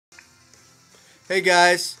Hey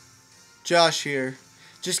guys, Josh here.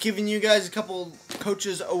 Just giving you guys a couple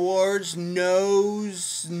coaches awards,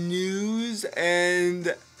 news,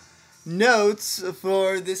 and notes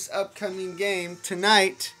for this upcoming game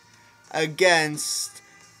tonight against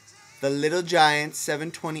the Little Giants,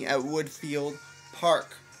 7:20 at Woodfield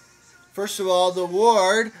Park. First of all, the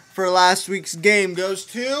award for last week's game goes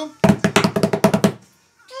to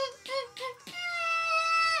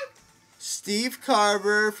Steve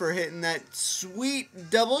Carver for hitting that sweet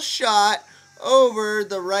double shot over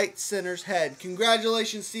the right center's head.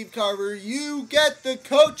 Congratulations, Steve Carver. You get the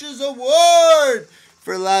Coach's Award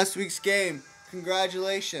for last week's game.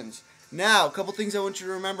 Congratulations. Now, a couple things I want you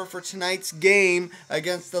to remember for tonight's game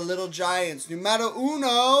against the Little Giants. Numero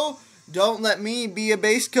uno, don't let me be a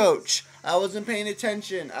base coach. I wasn't paying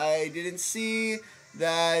attention. I didn't see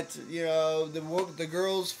that, the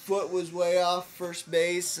girl's foot was way off first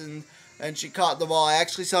base and she caught the ball. I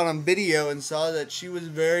actually saw it on video and saw that she was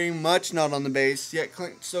very much not on the base, yet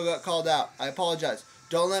Clint still got called out. I apologize.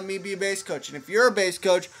 Don't let me be a base coach. And if you're a base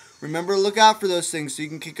coach, remember to look out for those things so you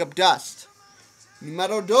can kick up dust.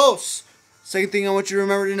 Numero dos. Second thing I want you to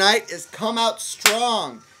remember tonight is come out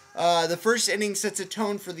strong. The first inning sets a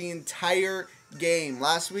tone for the entire game.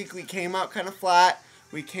 Last week we came out kind of flat.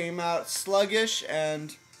 We came out sluggish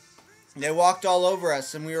and they walked all over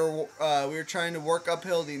us, and we were trying to work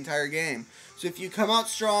uphill the entire game. So if you come out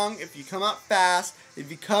strong, if you come out fast,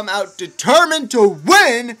 if you come out determined to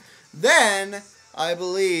win, then I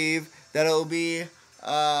believe that it'll be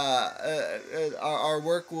our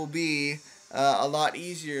work will be a lot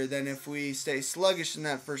easier than if we stay sluggish in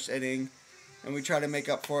that first inning and we try to make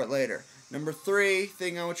up for it later. Number three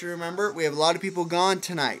thing I want you to remember: we have a lot of people gone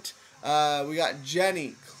tonight. We got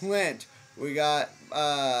Jenny, Clint. We got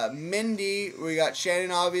Mindy, we got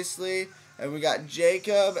Shannon, obviously, and we got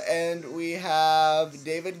Jacob, and we have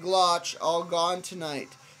David Glotch, all gone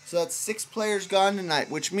tonight. So that's 6 players gone tonight,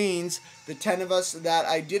 which means the 10 of us that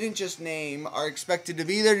I didn't just name are expected to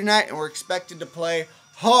be there tonight, and we're expected to play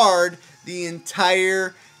hard the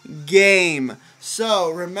entire game. So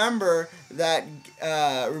remember that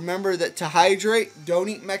to hydrate, don't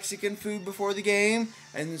eat Mexican food before the game,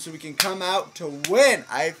 and so we can come out to win.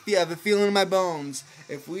 I have a feeling in my bones.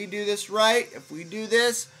 If we do this right, if we do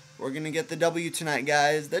this, we're going to get the W tonight,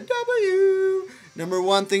 guys. The W! Number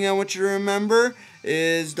one thing I want you to remember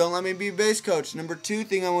is don't let me be base coach. Number two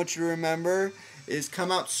thing I want you to remember is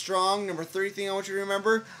come out strong. Number three thing I want you to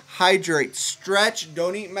remember, hydrate, stretch,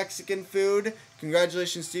 don't eat Mexican food.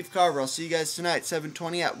 Congratulations, Steve Carver. I'll see you guys tonight,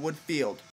 7:20 at Woodfield.